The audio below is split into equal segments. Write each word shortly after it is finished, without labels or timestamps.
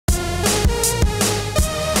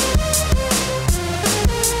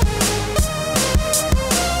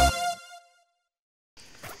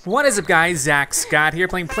What is up, guys? Zack Scott here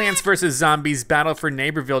playing Plants vs. Zombies Battle for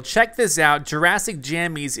Neighborville. Check this out. Jurassic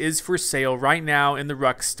Jammies is for sale right now in the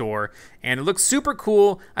Ruck store, and it looks super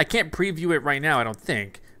cool. I can't preview it right now, I don't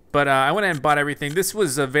think, but I went ahead and bought everything. This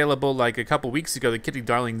was available like a couple weeks ago, the Kitty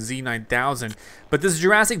Darling Z9000, but this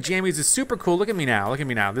Jurassic Jammies is super cool. Look at me now. Look at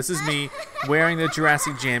me now. This is me wearing the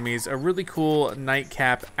Jurassic Jammies, a really cool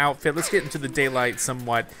nightcap outfit. Let's get into the daylight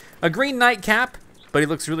somewhat. A green nightcap, but he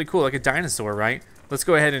looks really cool, like a dinosaur, right? Let's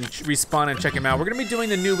go ahead and respawn and check him out. We're gonna be doing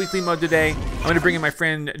the new weekly mode today. I'm gonna bring in my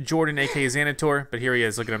friend Jordan, aka Xanator, but here he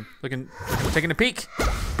is. Look at him, taking a peek.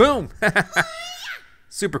 Boom!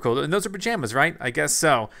 Super cool. And those are pajamas, right? I guess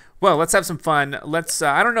so. Well, let's have some fun. Let's,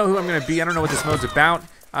 I don't know who I'm gonna be. I don't know what this mode's about.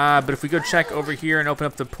 But if we go check over here and open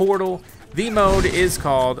up the portal, the mode is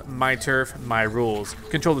called My Turf, My Rules.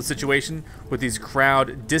 Control the situation with these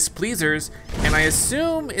crowd displeasers, and I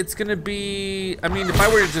assume it's gonna be, I mean, if I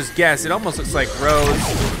were to just guess, it almost looks like Rose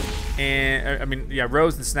and,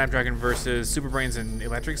 Rose and Snapdragon versus Super Brains and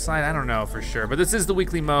Electric Slide. I don't know for sure, but this is the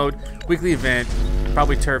weekly mode, weekly event,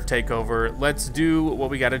 probably turf takeover. Let's do what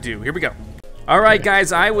we gotta do. Here we go. Alright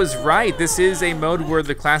guys, I was right. This is a mode where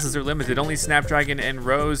the classes are limited. Only Snapdragon and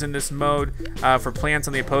Rose in this mode. For Plants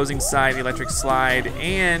on the opposing side, Electric Slide,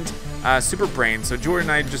 and Super Brain. So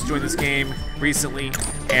Jordan and I just joined this game recently,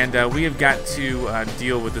 and we have got to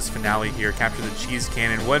deal with this finale here. Capture the cheese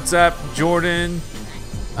cannon. What's up, Jordan?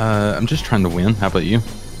 I'm just trying to win. How about you?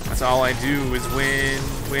 That's all I do is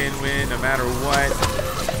win, no matter what.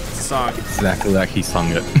 It's a song. Exactly like he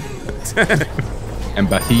sung it. And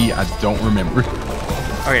by he, I don't remember.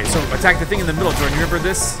 Okay, so attack the thing in the middle, Jordan. You remember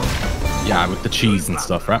this? Yeah, with the cheese and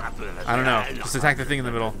stuff, right? I don't know. Just attack the thing in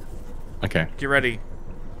the middle. Okay. Get ready.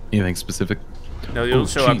 Anything specific? No, it'll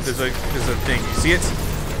show up. There's a thing. You see it?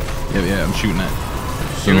 Yeah, I'm shooting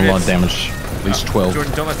it. Doing a lot of damage. At least 12.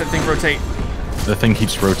 Jordan, don't let that thing rotate. The thing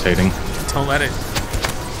keeps rotating. Don't let it.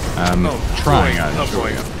 Trying. Oh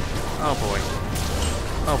boy. Oh boy.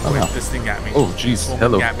 Oh boy, this thing got me. Oh jeez,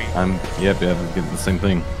 hello. Got me. I'm getting the same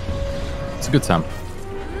thing. It's a good time.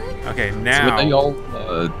 Okay, now. So are they all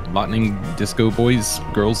lightning disco boys,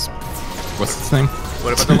 girls? What's its name?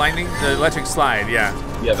 What about the lightning? The electric slide, yeah.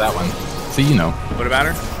 Yeah, that one. See, you know. What about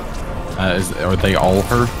her? Are they all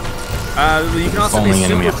her? You can also be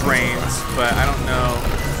Super Brains, but I don't know.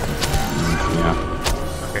 Yeah.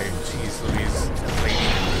 Okay, jeez Louise.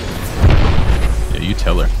 Yeah, you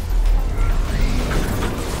tell her.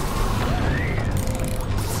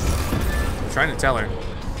 Trying to tell her.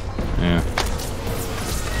 Yeah.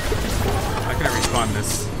 I couldn't respawn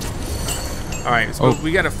this. Alright, so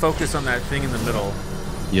we gotta focus on that thing in the middle.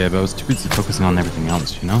 Yeah, but I was too busy focusing on everything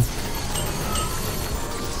else, you know?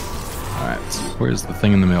 Alright, so where's the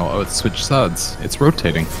thing in the middle? Oh, it's switched sides. It's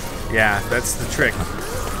rotating. Yeah, that's the trick.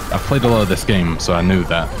 I've played a lot of this game, so I knew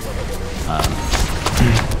that.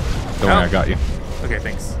 Don't worry, I got you. Okay,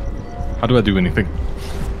 thanks. How do I do anything?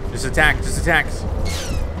 Just attack, just attack.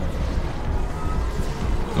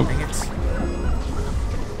 Oh. Dang it.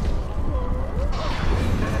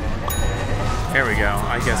 There we go.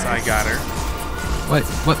 I guess I got her. Wait,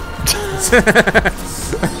 what?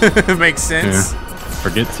 Makes sense. Yeah.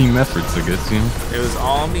 Forget team efforts, I guess, you know? It was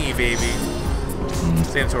all me, baby.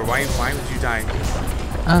 Xanator, why would you die?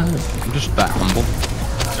 I'm just that humble.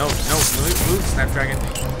 No, move, Snapdragon.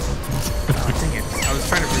 Oh, dang it. I was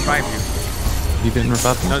trying to revive you. You didn't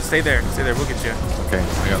revive me? No, stay there, we'll get you. Okay,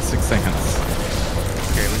 I got 6 seconds.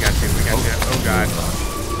 Okay, we got you. Oh god.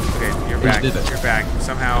 Okay, you're back. You're back.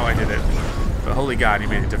 Somehow I did it. But holy god, you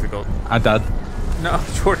made it difficult. I died. No,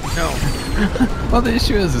 Jordan, no. Well, the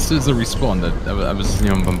issue is, as soon as I respawned, I was,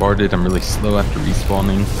 bombarded. I'm really slow after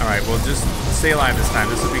respawning. All right, well, just stay alive this time.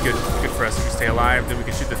 This will be good for us. If we stay alive, then we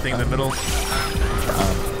can shoot the thing in the middle. Not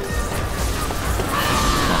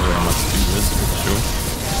really how much to do this, but sure.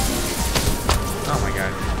 Oh my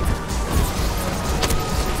god.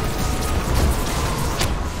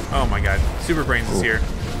 Oh my god. Super Brains is here.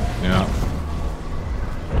 Yeah.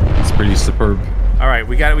 It's pretty superb. All right,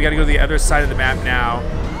 we got to go to the other side of the map now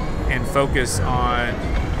and focus on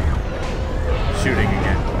shooting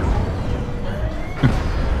again.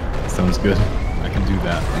 Sounds good. I can do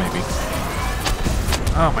that, maybe.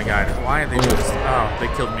 Oh my god, why did they do this? Oh, they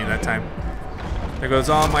killed me that time. There goes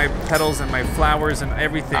all my petals and my flowers and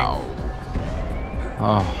everything. Ow.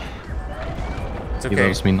 Oh. It's okay. He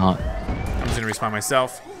loves me not. I'm just gonna respawn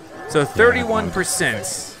myself. So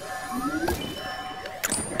 31%.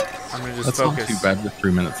 I'm gonna just focus. That's not too bad with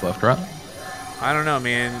 3 minutes left, right? I don't know,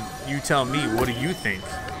 man. You tell me. What do you think?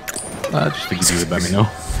 Just think you would let me know.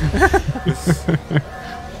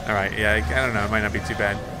 All right. Yeah, I don't know. It might not be too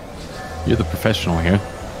bad. You're the professional here.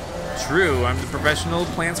 True, I'm the professional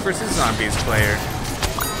Plants vs. Zombies player. I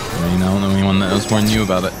mean, I don't know anyone that knows more than you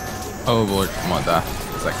about it. Oh lord, I'm gonna die.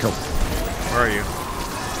 Is that kill? Where are you?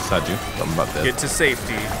 Beside you. I'm about dead. Get to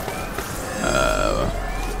safety.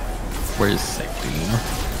 Where is safety?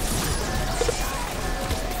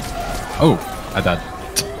 Oh, I died.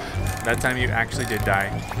 That time you actually did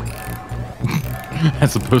die.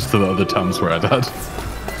 As opposed to the other times where I died.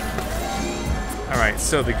 Alright,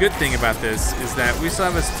 so the good thing about this is that we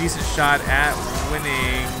still have a decent shot at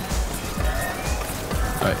winning.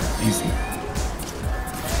 Alright, easy.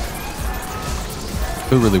 I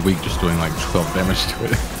feel really weak just doing like 12 damage to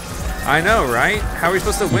it. I know, right? How are we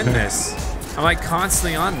supposed to win this? I'm like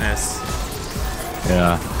constantly on this.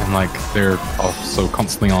 Yeah, and like they're also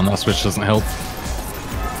constantly on us, which doesn't help.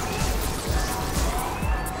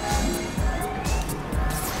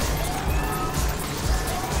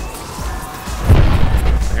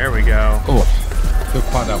 There we go. Oh, I feel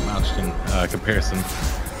quite outmatched in comparison.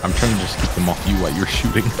 I'm trying to just keep them off you while you're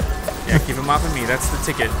shooting. Yeah, keep them off of me. That's the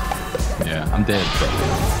ticket. Yeah, I'm dead, but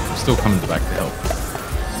I'm still coming back to help.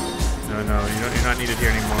 No, you're not needed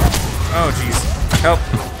here anymore. Oh, jeez. Help.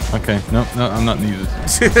 Okay, no, I'm not needed.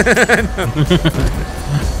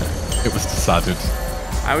 It was decided.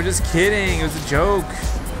 I was just kidding. It was a joke.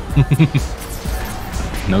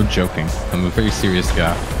 No joking. I'm a very serious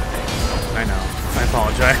guy. I know. I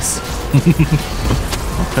apologize.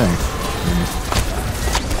 Okay.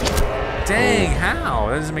 Dang, how?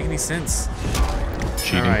 That doesn't make any sense.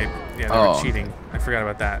 Cheating. All right. Yeah, they were cheating. I forgot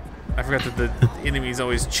about that. I forgot that the enemies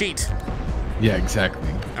always cheat. Yeah,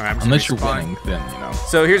 exactly. All right, unless you're winning, then, you know.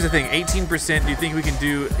 So here's the thing, 18%, do you think we can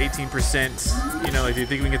do 18%? You know, like, do you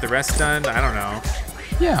think we can get the rest done? I don't know.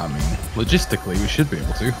 Yeah, I mean, logistically, we should be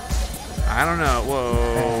able to. I don't know.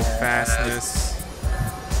 Whoa, fastness.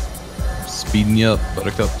 Speeding you up,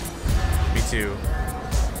 buttercup. Me too.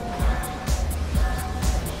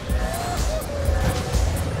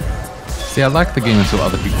 See, I like the game until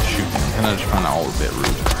other people shoot me, and I just find it all a bit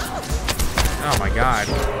rude. Oh my god.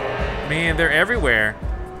 Man, they're everywhere.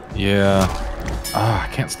 Yeah. I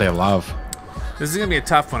can't stay alive. This is gonna be a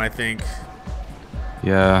tough one, I think.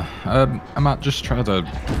 Yeah, I might just try to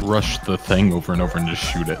rush the thing over and over and just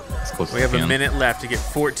shoot it as close as I can. We have a minute left to get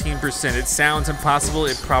 14%. It sounds impossible.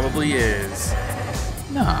 It probably is.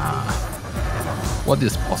 Nah. What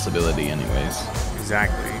is possibility, anyways?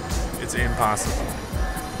 Exactly. It's impossible.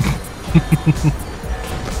 I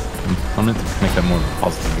wanted to make that more of a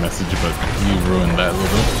positive message, but you ruined that a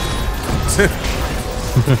little bit.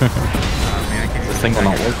 Oh man, I can't This thing will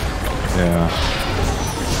not work. Yeah.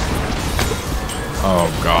 Oh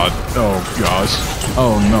god. Oh gosh.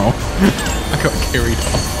 Oh no. I got carried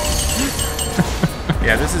off.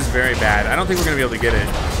 Yeah, this is very bad. I don't think we're gonna be able to get it,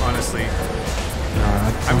 honestly.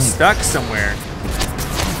 I'm stuck somewhere.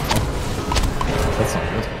 That's not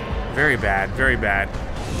good. Very bad, very bad.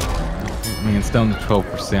 I mean, it's down to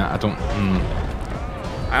 12%.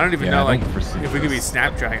 I don't even know, like, foresee if we could be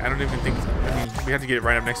snapdragon. I don't even think. I mean, we have to get it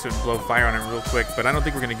right up next to it and blow fire on it real quick. But I don't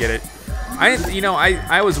think we're gonna get it.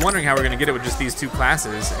 I was wondering how we're gonna get it with just these two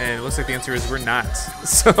classes, and it looks like the answer is we're not.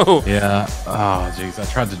 So yeah. Oh jeez, I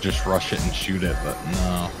tried to just rush it and shoot it, but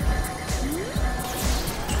no.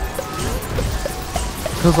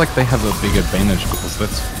 Feels like they have a big advantage because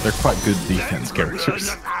they're quite good defense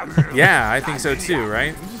characters. Yeah, I think so too,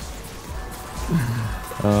 right?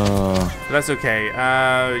 But that's okay.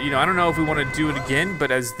 You know, I don't know if we want to do it again,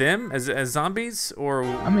 but as them, as zombies, or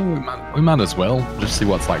I mean, we might as well just see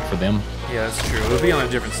what's like for them. Yeah, that's true. We'll be on a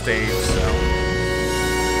different stage, so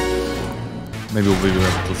maybe we'll be able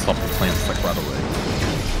to stop the plants like right away.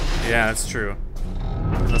 Yeah, that's true.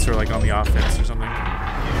 Unless we're like on the offense or something.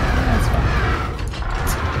 That's fine.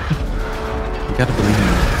 You gotta believe in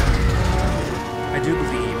it. I do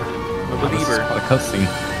believe. I'm a believer. That's a cutscene.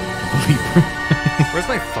 Believer. Where's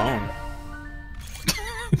my phone?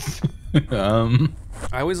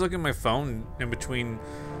 I always look at my phone in between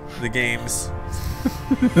the games.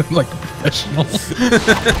 Like a professional.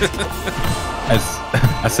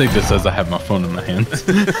 I say this as I have my phone in my hands.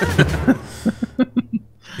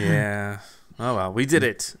 Yeah. Oh well, we did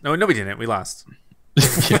it. No, we didn't. We lost.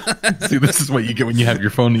 Yeah. See, this is what you get when you have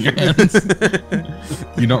your phone in your hands.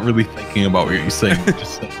 You're not really thinking about what you're saying. You're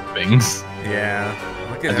just saying things. Yeah.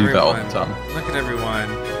 Look at I do everyone. that all the time. Look at everyone.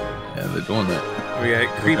 Yeah, they're doing that. We got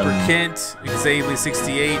Creeper Kent, Xavier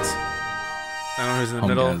 68. I don't know who's in the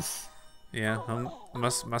middle. Yeah,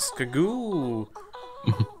 Muskagoo.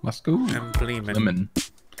 Muskagoo. And Pleeman.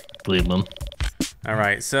 Pleeman. All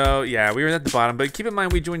right, so yeah, we were at the bottom, but keep in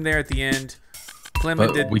mind we joined there at the end. Pleeman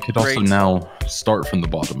But did we could great. also now start from the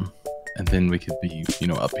bottom, and then we could be, you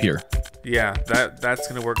know, up here. Yeah, that's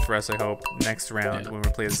gonna work for us. I hope next round when we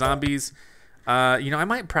play as zombies. You know, I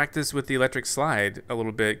might practice with the electric slide a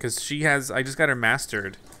little bit because she has. I just got her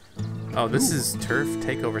mastered. Oh, this is turf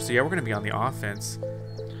takeover. So yeah, we're gonna be on the offense.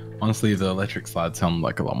 Honestly, the electric slide sound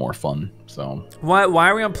like a lot more fun. So why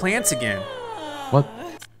are we on plants again? What?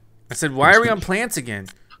 I said, why are we on plants again?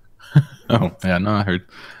 Oh yeah, no, I heard.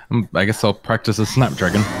 I guess I'll practice a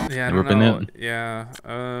snapdragon. Yeah, I don't know. Yeah.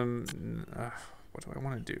 What do I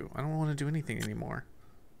want to do? I don't want to do anything anymore.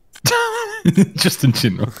 Just in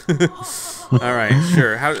general. All right,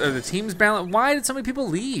 sure. How are the teams balanced? Why did so many people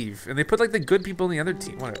leave? And they put like the good people in the other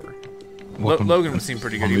team. Whatever. Logan would seem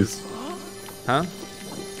pretty good. Huh?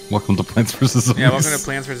 Welcome to Plants vs Zombies. Yeah, welcome to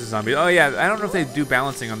Plants vs Zombies. Oh yeah, I don't know if they do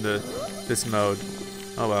balancing on this mode.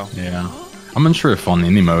 Oh well. Yeah, I'm unsure if on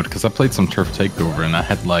any mode because I played some turf takeover and I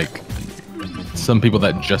had like some people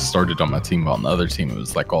that just started on my team, but on the other team it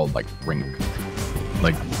was like all like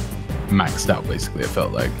like maxed out basically. It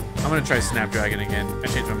felt like. I'm gonna try Snapdragon again. I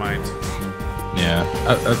changed my mind. Yeah,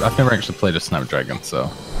 I've never actually played a Snapdragon,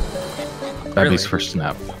 so at least for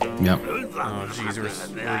Snap. Yep. Oh jeez, we're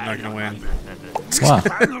not gonna win. Wow.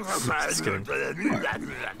 Just kidding.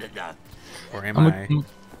 Or am I?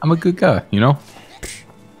 I'm a good guy, you know.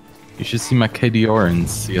 You should see my KDR in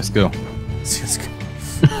CS:GO. CS:GO.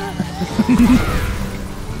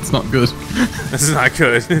 It's not good. This is not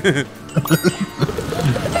good.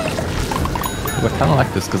 I kind of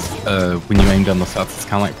like this because when you aim down the south, it's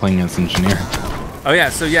kind of like playing as engineer. Oh yeah,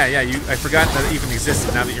 so yeah. I forgot that it even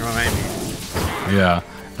existed now that you're reminding me. Yeah,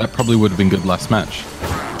 that probably would have been good last match.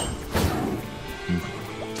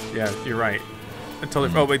 Yeah, you're right.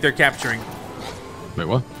 Oh wait, they're capturing. Wait,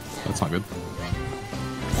 what? That's not good.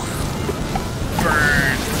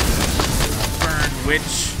 Burn,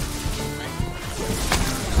 witch.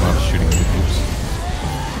 Wow, shooting people.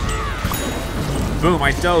 Boom!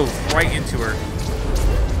 I dove right into her.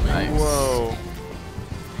 Nice. Whoa.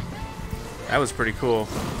 That was pretty cool.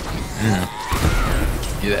 Yeah.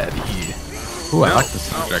 Get out of here. Ooh, I like this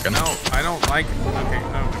dragon. No, I don't like. Okay.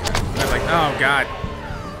 Oh god.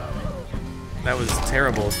 That was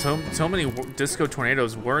terrible. So many disco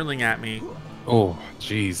tornadoes whirling at me. Oh,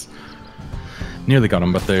 jeez. Nearly got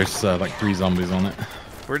him, but there's like 3 zombies on it.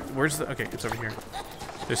 Where's the? Okay, it's over here.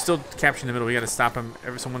 They're still capturing the middle. We gotta stop them.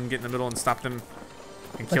 Someone get in the middle and stop them,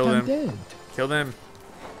 and kill them. Dead. Kill them.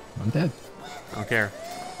 I'm dead. I don't care.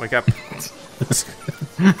 Wake up.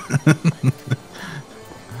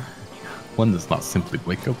 One does not simply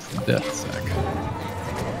wake up from death, Zack.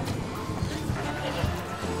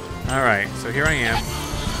 All right, so here I am.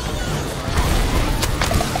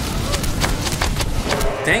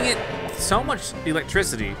 Dang it! So much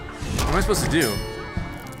electricity. What am I supposed to do?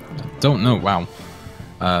 Don't know. Wow.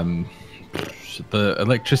 The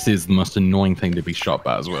electricity is the most annoying thing to be shot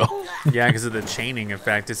by as well. Yeah, because of the chaining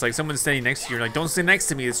effect. It's like someone's standing next to you. You're like, don't stay next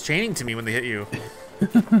to me. It's chaining to me when they hit you.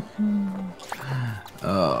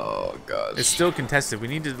 Oh gosh. It's still contested. We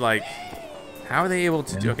need to like. How are they able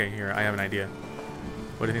to do? Okay, here I have an idea.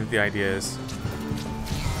 What do you think the idea is?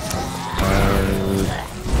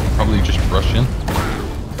 Probably just rush in.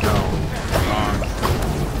 No, wrong.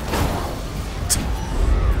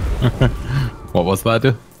 What was that?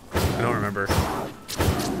 I don't remember.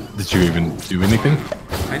 Did you even do anything?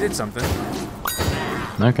 I did something.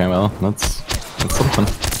 Okay, well, that's something.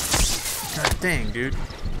 God dang, dude.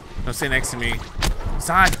 Don't stay next to me.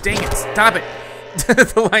 Dang it, stop it.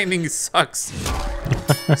 The lightning sucks.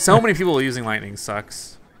 So many people using lightning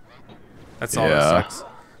sucks. That's all that sucks.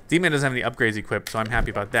 Dave Manor doesn't have any upgrades equipped, so I'm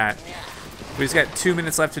happy about that. We just got 2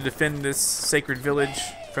 minutes left to defend this sacred village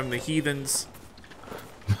from the heathens.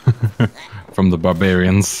 From the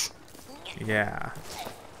barbarians. Yeah.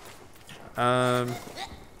 Oh.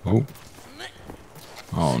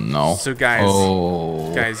 Oh no. So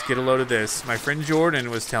guys, get a load of this. My friend Jordan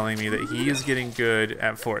was telling me that he is getting good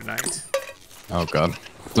at Fortnite. Oh god.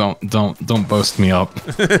 Don't boast me up.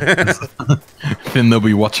 Then they'll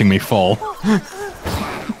be watching me fall.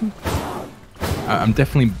 I'm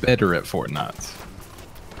definitely better at Fortnite.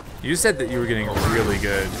 You said that you were getting really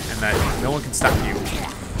good and that no one can stop you.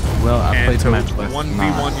 Well, I played a match last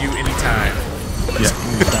 1v1 you anytime. Yeah,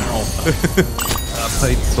 all the time. I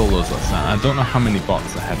played solos last night. I don't know how many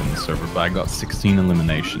bots I had in the server, but I got 16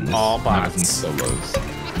 eliminations. All bots. In solos.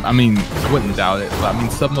 I mean, I wouldn't doubt it, but I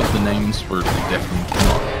mean, some of the names were definitely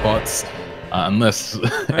not bots. Unless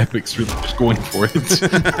Epic's really just going for it.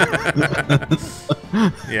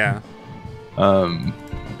 Yeah.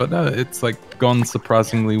 But it's like gone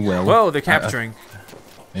surprisingly well. Whoa, they're capturing.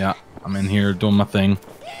 Yeah, I'm in here doing my thing.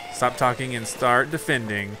 Stop talking and start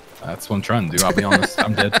defending. That's what I'm trying to do. I'll be honest,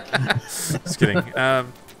 I'm dead. Just kidding.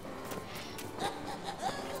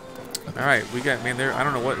 All right, we got man. I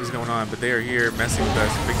don't know what is going on, but they are here messing with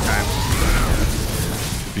us big time.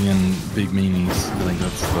 Being big meanies, I think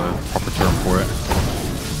that's the proper term for it.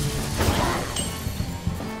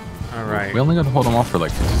 All right. We only got to hold them off for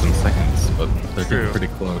like 57 seconds, but they're getting pretty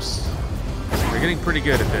close. They're getting pretty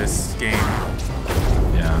good at this game.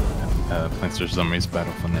 Yeah. Plants vs. Zombies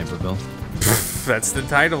Battle for Neighborville. That's the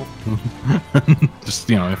title. Just,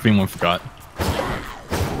 you know, if anyone forgot.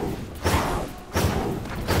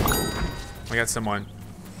 I got someone.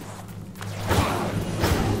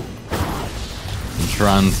 I'm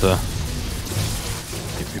trying to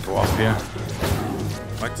keep people off here.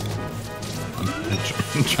 What?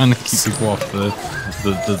 I'm trying to keep people off the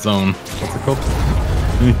zone. What's it called?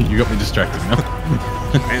 You got me distracted now.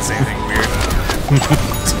 I didn't say anything weird.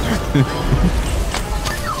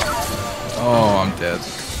 Oh, I'm dead.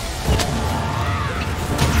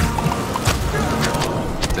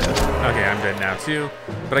 Dead. Okay, I'm dead now too.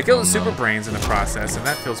 But I killed the super brains in the process, and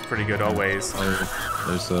that feels pretty good always.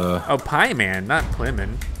 There's a... Oh, Pie Man, not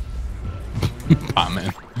Plimmin. Pie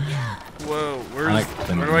Man. Whoa, where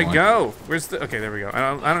do I go? Where's the... Okay, there we go.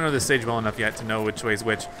 I don't know this stage well enough yet to know which way is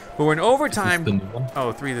which. But we're in overtime.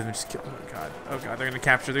 Oh, 3 of them just killed... Oh, God. Oh, God. They're going to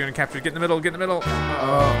capture. They're going to capture. Get in the middle. Get in the middle.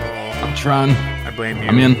 Oh. I'm trying. I blame you.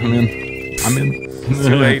 I'm in. It's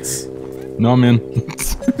too late. No, I'm in.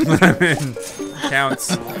 I'm in.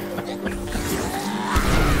 Counts.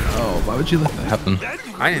 Oh, why would you let that happen?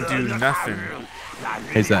 I didn't do nothing.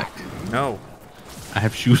 Hey, Zach. No. I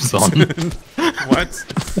have shoes on. What?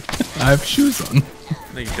 I have shoes on.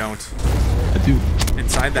 No, you don't. I do.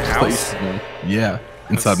 Inside the house? Yeah,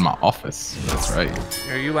 inside my office. That's right.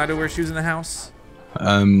 Are you allowed to wear shoes in the house?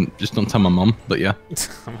 Just don't tell my mom, but yeah.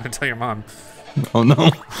 I'm gonna tell your mom. Oh no,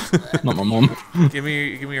 not my mom. Give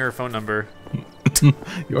me her phone number. You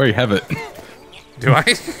already have it. Do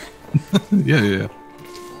I? Yeah.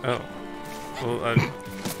 Oh. Well,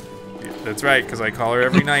 that's right, because I call her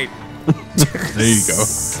every night. There you go.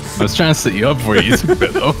 I was trying to set you up for you a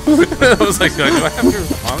bit, though. I was like, do I have your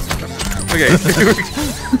mom's phone number? Okay.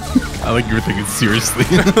 I like you were thinking seriously.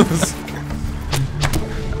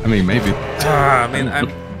 I mean, maybe. Ah, man,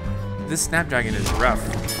 this Snapdragon is rough.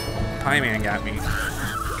 Pie Man got me.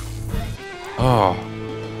 Oh,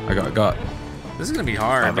 I got. This is gonna be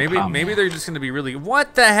hard. Maybe they're just gonna be really.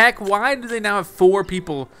 What the heck? Why do they now have 4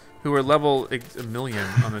 people who are level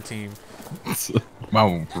 1,000,000 on the team?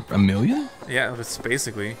 Wow, 1,000,000? Yeah, that's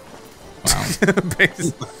basically. Wow.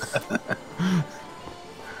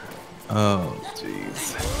 Oh,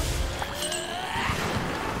 jeez.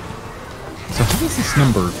 So how does this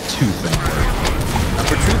number 2 thing work?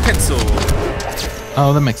 Number 2 pencil.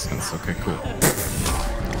 Oh, that makes sense. Okay, cool.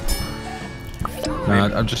 No,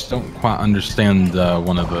 I just don't quite understand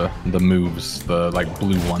one of the moves, the like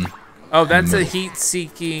blue one. Oh, that's a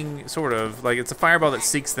heat-seeking sort of like it's a fireball that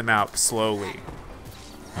seeks them out slowly.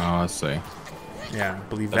 Oh, I see. Yeah,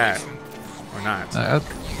 believe that or not. I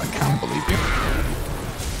can't believe you.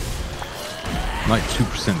 I'm like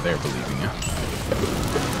 2% there believing you.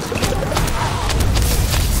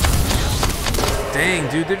 Dang,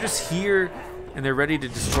 dude, they're just here and they're ready to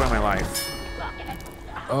destroy my life.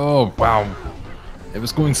 Oh, wow. It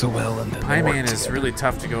was going so well, and then Pie Man is really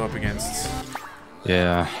tough to go up against.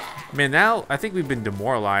 Yeah. Man, now I think we've been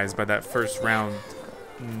demoralized by that first round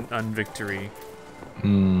unvictory.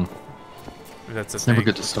 Hmm. That's It's never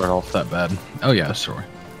good to start off that bad. Oh yeah, sure.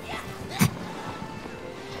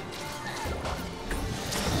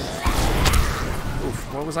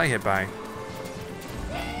 Oof, what was I hit by?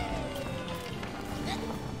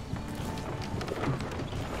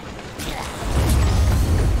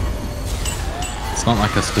 It's not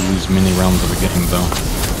like us to lose many rounds of a game, though.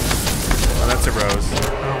 Oh, that's a rose.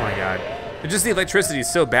 Oh my god. It's just the electricity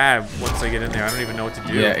is so bad once I get in there. I don't even know what to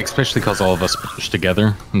do. Yeah, especially because all of us push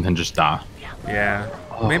together and then just die. Yeah.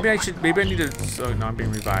 Oh. Maybe I need to... Oh, no, I'm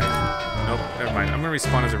being revived. Nope, never mind. I'm going to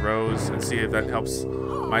respawn as a rose and see if that helps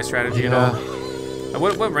my strategy at all.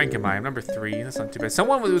 What rank am I? I'm number 3. That's not too bad.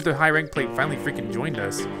 Someone with the high rank plate finally freaking joined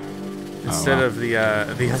us. Instead of the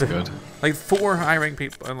other... Good. Like 4 high rank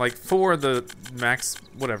people, and like 4 of the max,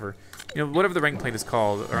 whatever. You know, whatever the rank plate is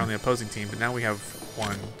called are on the opposing team, but now we have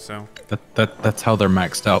 1, so. That's how they're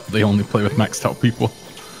maxed out. They only play with maxed out people.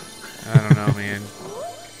 I don't know, man.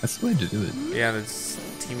 That's the way to do it. Yeah, that's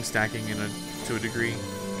team stacking to a degree.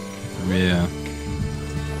 Yeah.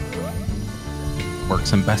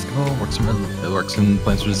 Works in basketball, it works in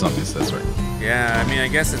Plants vs. Zombies, that's right. Yeah, I mean, I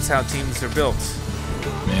guess it's how teams are built.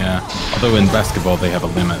 Yeah. Although in basketball they have a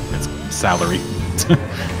limit. It's salary.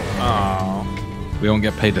 Oh. We don't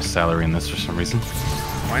get paid a salary in this for some reason.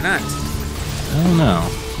 Why not? I don't know.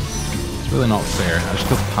 It's Really not fair. I just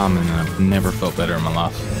got palming and I've never felt better in my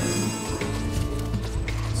life.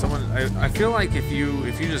 Someone, I feel like if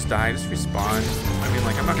you just die, just respawn. I mean,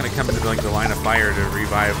 like, I'm not gonna come into like the line of fire to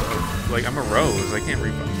revive. Like, I'm a rose. I can't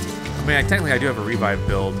revive. I mean, technically I do have a revive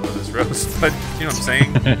build of this rose, but you know what I'm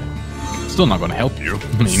saying? Still not gonna help you.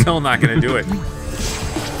 I mean, still not gonna do it.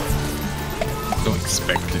 Don't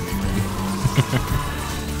expect it.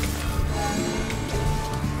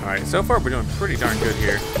 All right, so far we're doing pretty darn good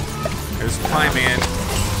here. There's Pie Man.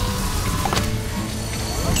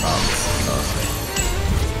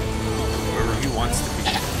 Wherever he wants to be.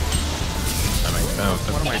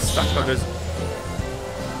 What am I stuck? Oh, there's...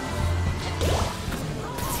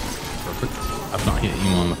 Perfect. I've not hit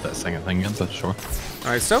anyone with that second thing yet, that's sure.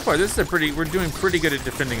 Alright, so far this is we're doing pretty good at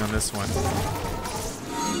defending on this one.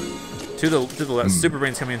 To the left. Super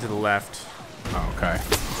Brain's coming into the left. Oh, okay.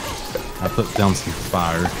 I put down some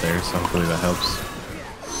fire there, so hopefully that helps.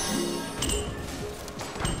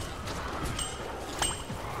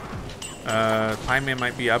 Pie Man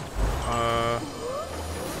might be up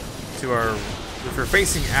to our... If we're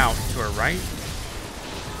facing out, to our right.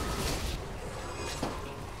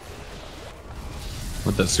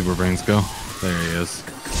 Where'd that Super Brains go? There he is.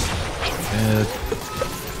 Dead.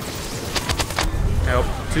 Help.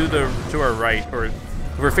 To our right, or if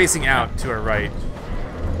we're facing out, to our right.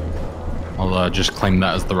 I'll just claim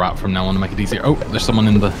that as the route from now on to make it easier. Oh, there's someone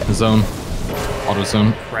in the zone. Auto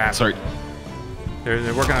zone. Crap. Sorry.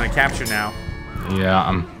 They're working on a capture now. Yeah,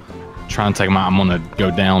 I'm trying to take them out. I'm gonna go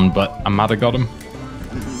down, but I might have got him.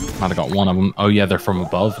 Might have got one of them. Oh yeah, they're from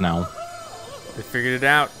above now. They figured it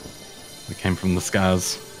out. They came from the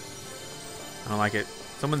skies. I don't like it.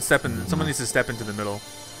 Someone needs to step into the middle.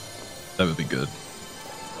 That would be good.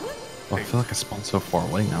 Oh, I feel like I spawned so far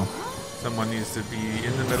away now. Someone needs to be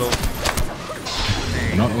in the middle.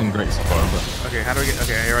 We're not doing great so far, but... Okay, how do I get...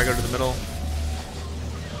 Okay, here I go to the middle.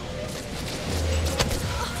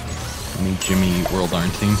 I need Jimmy World on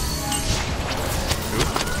our team. Who?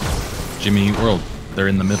 Jimmy World. They're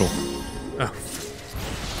in the middle. Oh.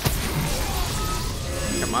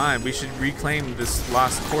 Come on, we should reclaim this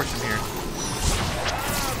lost portion here.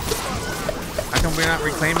 How come we're not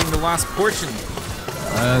reclaiming the lost portion?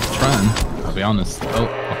 Trying. I'll be honest. Oh,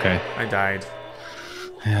 okay. I died.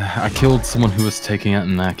 Yeah, I killed someone who was taking it,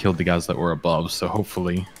 and I killed the guys that were above. So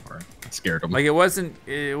hopefully, or I scared them. Like it wasn't.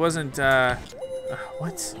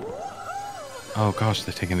 What? Oh gosh,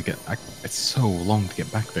 they're taking to get. It's so long to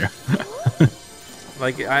get back there.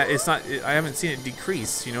 Like it's not. I haven't seen it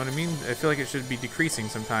decrease. You know what I mean? I feel like it should be decreasing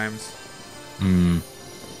sometimes. Hmm.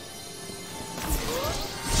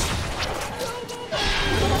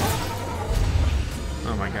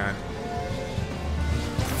 Oh my god.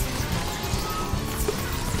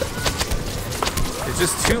 It's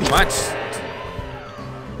just too much.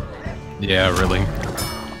 Yeah, really.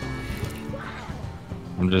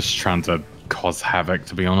 I'm just trying to cause havoc,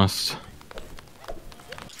 to be honest.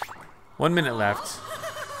 1 minute left.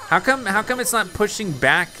 How come it's not pushing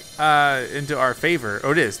back into our favor?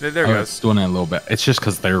 Oh, it is. There it goes. It's doing it a little bit. It's just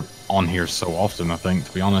because they're on here so often, I think,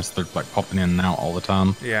 to be honest. They're like popping in and out all the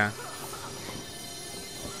time. Yeah.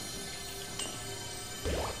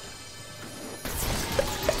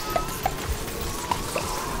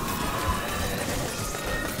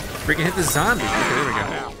 Freaking hit the zombie. Okay, there we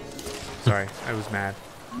go. Sorry, I was mad.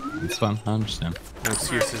 It's fun. I understand. No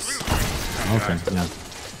excuses. Okay, yeah.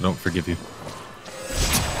 I don't forgive you.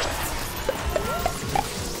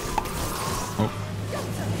 Oh.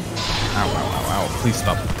 Ow, ow, ow, ow. Please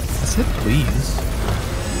stop. I said please.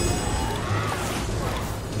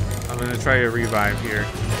 I'm gonna try a revive here.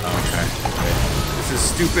 Okay. This is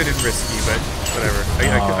stupid and risky, but whatever.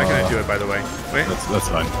 I couldn't do it, by the way. Wait. That's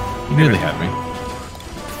fine. You nearly had me.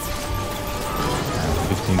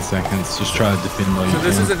 15 seconds. Just try to defend while you can. So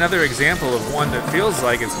this is another example of one that feels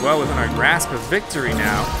like it's well within our grasp of victory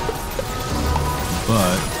now.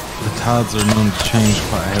 But the tides are known to change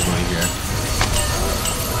quite heavily here.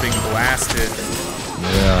 Being blasted.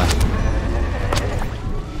 Yeah.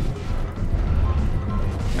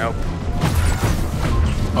 Nope.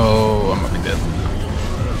 Oh, I'm gonna be dead.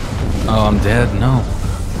 Oh, I'm dead? No.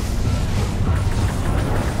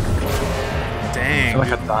 Dang. I feel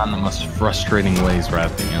like I died in the most frustrating ways right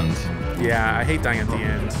at the end. Yeah, I hate dying at the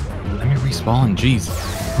end. Let me respawn, jeez.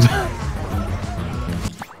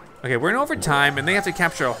 Okay, we're in overtime, and they have to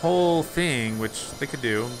capture a whole thing, which they could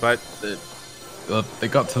do, but... They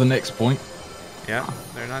got to the next point. Yeah,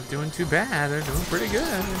 they're not doing too bad. They're doing pretty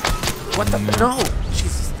good. What the... No!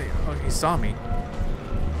 Jesus, oh, he saw me.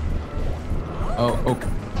 Oh, okay.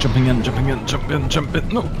 Jump in.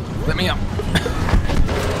 No, let me out.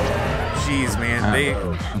 Jeez, man.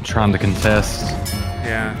 I'm trying to contest.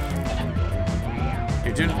 Yeah.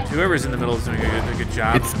 Whoever's in the middle is doing a good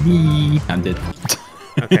job. It's me. I'm dead.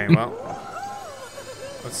 Okay, well.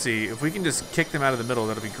 Let's see. If we can just kick them out of the middle,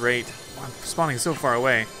 that'll be great. I'm spawning so far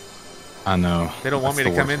away. I know. They don't want me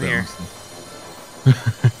to come in here.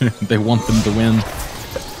 They want them to win.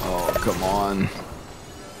 Oh, come on.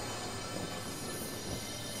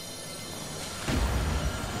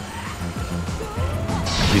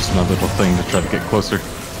 Use my little thing to try to get closer.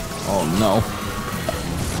 Oh no.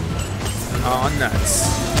 Oh, nuts.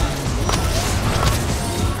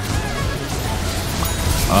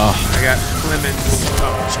 Oh. I got Clemens.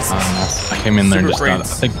 Oh, Jesus. I came in there and just Super got, I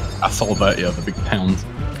brains. think I saw that, yeah, the big pounds.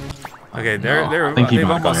 Okay, They've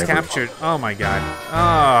almost captured. Oh my god.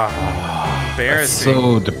 Oh, embarrassing.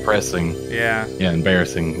 So depressing. Yeah. Yeah,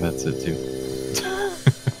 embarrassing. That's it too.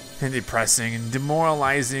 And depressing and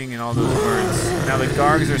demoralizing and all those words. Now the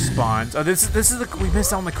Gargs are spawned. Oh, this is we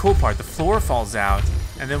missed out on the cool part. The floor falls out,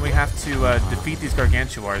 and then we have to defeat these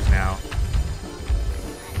Gargantuars now.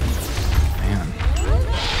 Man.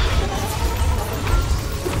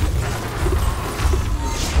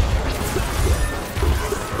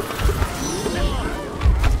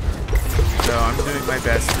 So I'm doing my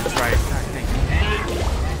best to try. God, thank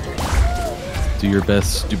you. Do your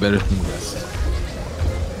best. Do better than the best.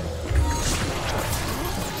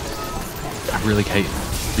 I really hate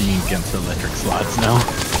being against electric slides now.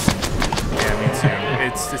 Yeah, me too.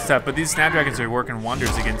 It's tough, but these Snapdragons are working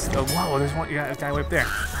wonders against. Oh, whoa! There's one. You got a guy way up there.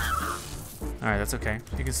 All right, that's okay.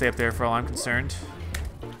 You can stay up there for all I'm concerned.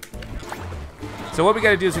 So what we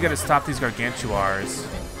got to do is we got to stop these Gargantuars,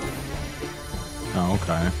 Oh,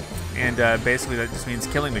 okay. and basically that just means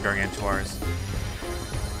killing the Gargantuars.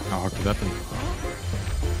 How hard could that be?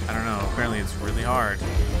 I don't know. Apparently, it's really hard.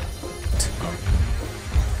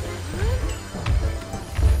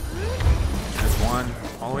 There's one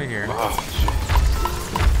all the way here.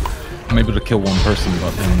 I'm able to kill one person,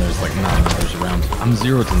 but then there's like 9 others around. I'm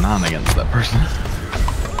 0 to 9 against that person.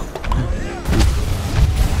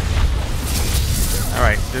 All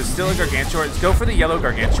right, there's still a Gargantuar. Let's go for the yellow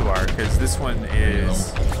Gargantuar because this one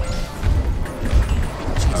is.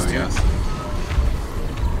 Jeez, Oh dude. yes.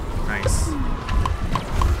 Nice.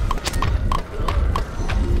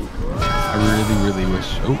 I really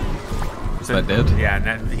wish. Oh, is that dead?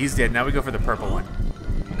 Yeah, he's dead. Now we go for the purple one.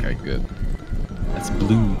 Okay, good. That's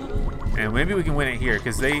blue. And maybe we can win it here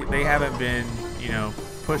because they haven't been, you know,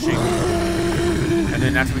 pushing. And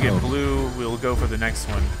then after we get blue, we'll go for the next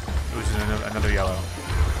one, which is another yellow.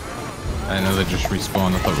 I know they just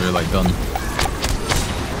respawned. I thought we were like done.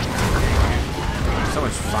 So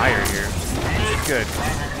much fire here. Which is good.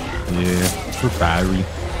 Yeah, we're fiery.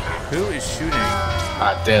 Who is shooting?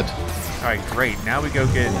 Dead. All right, great. Now we go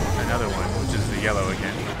get another one, which is the yellow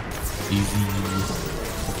again. Easy.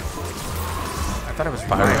 I thought it was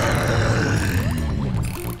fire.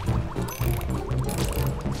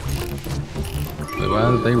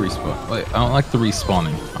 Why did they respawn? Wait, I don't like the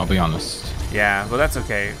respawning. I'll be honest. Yeah, well that's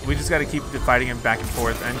okay. We just got to keep fighting him back and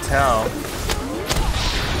forth until.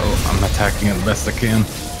 Oh, I'm attacking it the best I can.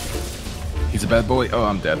 He's a bad boy. Oh,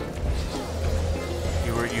 I'm dead.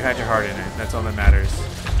 You had your heart in it. That's all that matters.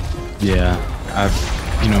 Yeah, I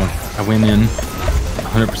went in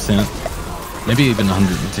 100%, maybe even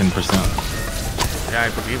 110%. Yeah, I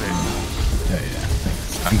believe it. Yeah.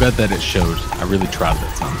 Thanks. I'm glad that it showed. I really tried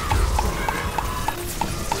that time.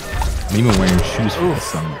 I'm even wearing shoes for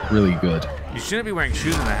this. I'm really good. You shouldn't be wearing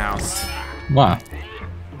shoes in the house. Why?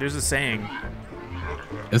 There's a saying.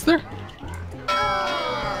 Is there?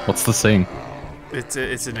 What's the saying? It's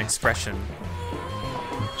an expression.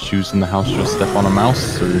 Shoes in the house, just step on a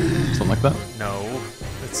mouse or something like that? No,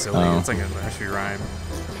 it's silly. Oh. It's like a nursery rhyme.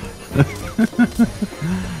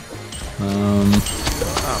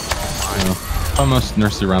 Most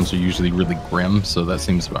nursery rhymes are usually really grim, so that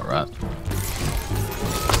seems about right.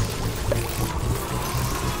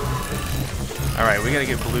 All right, we gotta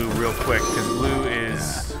get blue real quick because blue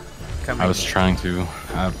is coming. I was trying to.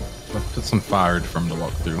 I put some fire for him to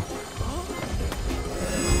walk through.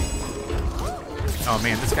 Oh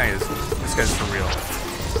man, this guy's for real.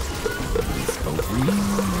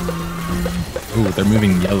 Ooh, they're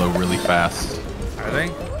moving yellow really fast. Are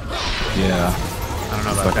they? Yeah. I don't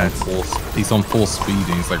know about that. He's on full speed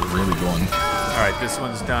and he's like really going. All right, this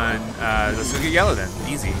one's done. Let's go get yellow then.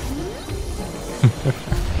 Easy. Here,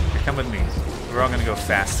 come with me. We're all gonna go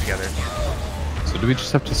fast together. So do we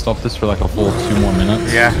just have to stop this for like a full 2 more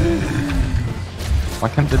minutes? Yeah. Why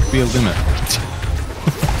can't there be a limit?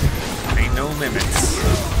 Ain't no limits.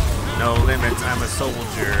 No limits. I'm a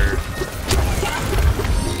soldier.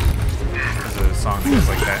 There's a song that goes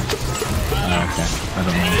like that. Okay, I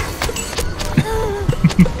don't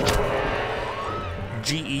know.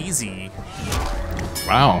 G-Eazy.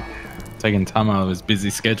 Wow. Taking time out of his busy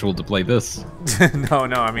schedule to play this. No,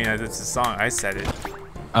 I mean, it's a song. I said it.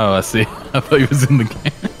 Oh, I see. I thought he was in the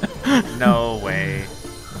game. No way.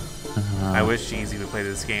 I wish G-Eazy would play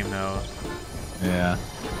this game, though. Yeah.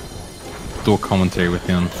 Dual commentary with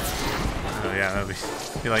him. Oh, yeah, that would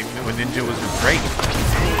be like when Ninja was with Drake.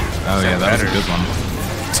 Oh, yeah, that was a good one.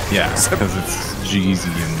 Yeah, because it's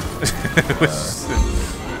G-Eazy and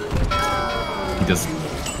he does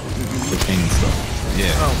cocaine and stuff.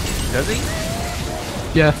 Yeah. Oh, does he?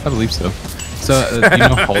 Yeah, I believe so. So, do you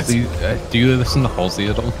know Halsey? Do you listen to Halsey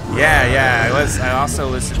at all? Yeah. I also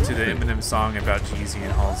listened to the Eminem song about G-Eazy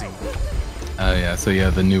and Halsey. Oh yeah, so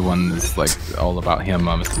yeah, the new one is like all about him.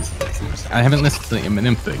 Obviously, I haven't listened to the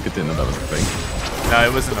Eminem thing. I didn't know that was a thing. No,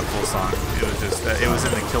 it wasn't a full song. It was just it was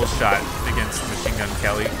in the kill shot against Machine Gun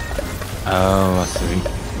Kelly. Oh, I see.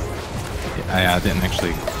 Yeah, I didn't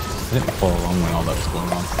follow along when all that was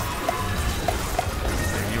going on.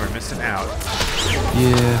 And you were missing out.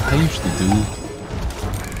 Yeah, I usually do.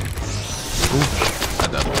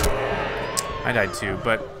 Ooh, I died too,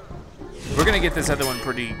 but we're gonna get this other one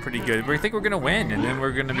pretty good. We think we're gonna win, and then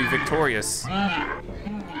we're gonna be victorious.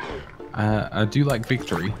 I do like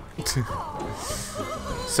victory.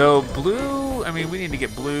 So blue, I mean, we need to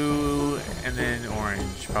get blue and then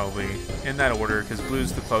orange, probably in that order, because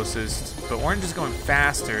blue's the closest. But orange is going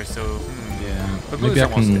faster, so yeah. But blue's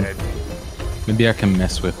almost dead. Maybe I can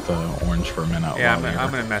mess with orange for a minute. Yeah,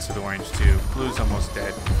 I'm gonna mess with orange too. Blue's almost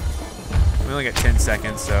dead. We only got 10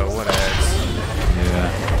 seconds, so what else? Yeah.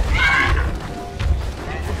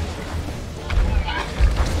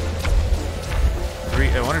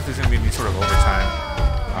 I wonder if there's gonna be any sort of overtime.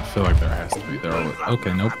 I feel like there has to be.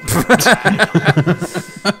 Okay, nope.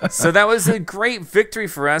 So that was a great victory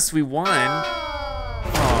for us. We won.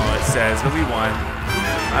 Oh, it says, but we won.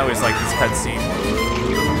 I always like this cutscene.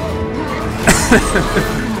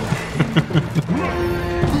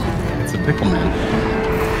 It's a pickle man.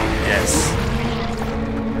 Yes.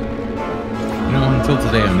 You know, until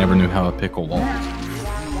today, I never knew how a pickle walked.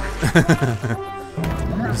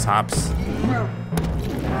 Hops.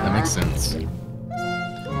 That makes sense.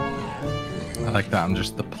 I like that. I'm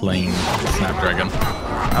just the plain Snapdragon.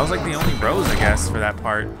 I was like the only rose, I guess, for that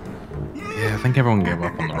part. Yeah, I think everyone gave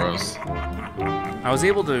up on the rose. I was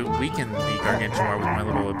able to weaken the Gargantuar with my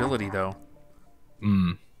little ability, though.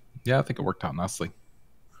 Yeah, I think it worked out nicely.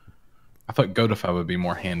 I thought Godify would be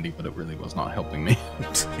more handy, but it really was not helping me.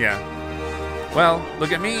 Yeah. Well,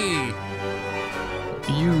 look at me.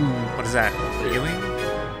 What is that? Healing?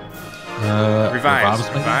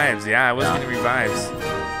 Revives. Yeah, I was getting revives.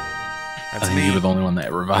 That's me. You were the only one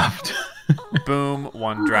that revived. Boom,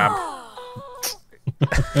 one drop.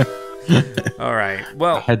 All right.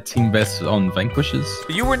 Well, I had team best on Vanquishes.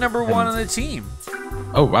 You were number 1 on the team.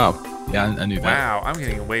 Oh wow. Yeah, I knew that. Wow, I'm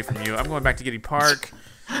getting away from you. I'm going back to Giddy Park.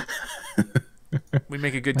 We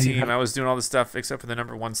make a good team. I was doing all the stuff except for the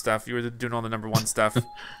number 1 stuff. You were doing all the number 1 stuff.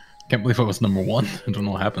 Can't believe I was number 1. I don't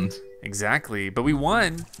know what happened. Exactly, but we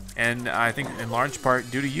won, and I think in large part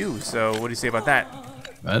due to you. So what do you say about that?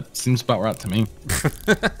 That seems about right to me. I'm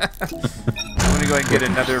gonna go ahead and get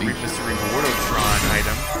another Mr. Rewardotron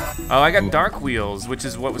item. Oh, I got Dark Wheels, which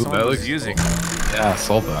is what someone was using. Yeah, I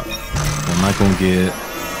saw that. What am I gonna get?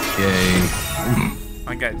 Yay.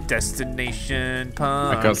 I got Destination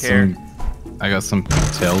Punk. I got some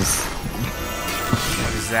pigtails.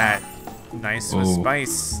 What is that? Nice with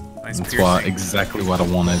spice. Nice That's exactly what I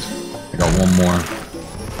wanted. I got one more.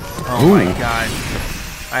 Oh my god.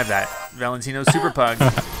 I have that. Valentino Super Pug.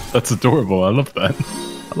 That's adorable. I love that.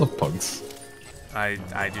 I love pugs. I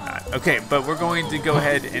do not. Okay, but we're going to go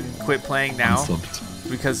ahead and quit playing now.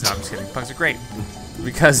 Because, no, I'm just kidding. Pugs are great.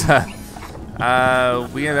 Because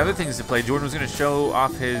we have other things to play. Jordan was going to show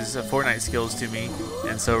off his Fortnite skills to me.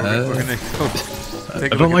 And so we're going to go take a look at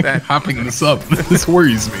that. I don't like hopping this up. This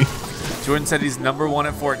worries me. Jordan said he's number 1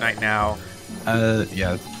 at Fortnite now.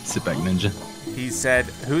 Yeah, sit back, Ninja. He said,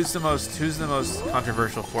 who's the most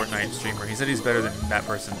controversial Fortnite streamer? He said he's better than that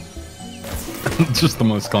person. Just the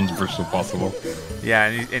most controversial possible. Yeah,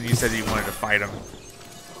 and you said you wanted to fight him.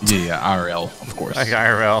 Yeah, IRL, of course. Like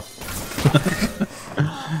IRL.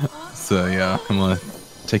 So yeah, I'm gonna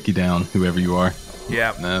take you down, whoever you are.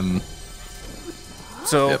 Yeah.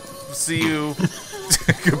 So see you.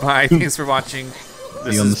 Goodbye. Thanks for watching.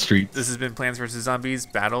 See you on the street. This has been Plants vs. Zombies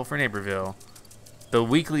Battle for Neighborville, the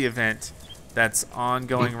weekly event that's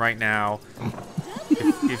ongoing right now.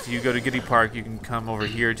 If you go to Giddy Park, you can come over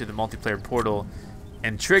here to the multiplayer portal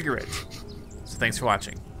and trigger it. So thanks for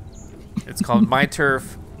watching. It's called My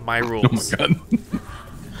Turf, My Rules. Oh my god.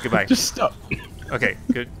 Goodbye. Just stop. Okay,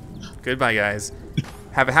 good. Goodbye, guys.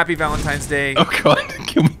 Have a happy Valentine's Day. Oh god,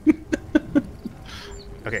 kill me.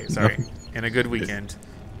 Okay, sorry. And a good weekend.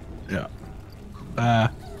 Yeah.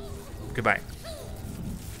 Goodbye.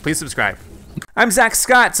 Please subscribe. I'm Zack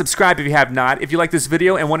Scott. Subscribe if you have not. If you like this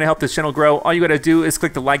video and want to help this channel grow, all you gotta do is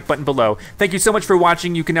click the like button below. Thank you so much for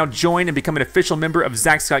watching. You can now join and become an official member of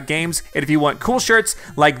ZackScottGames. And if you want cool shirts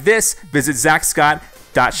like this, visit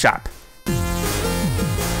ZackScott.shop.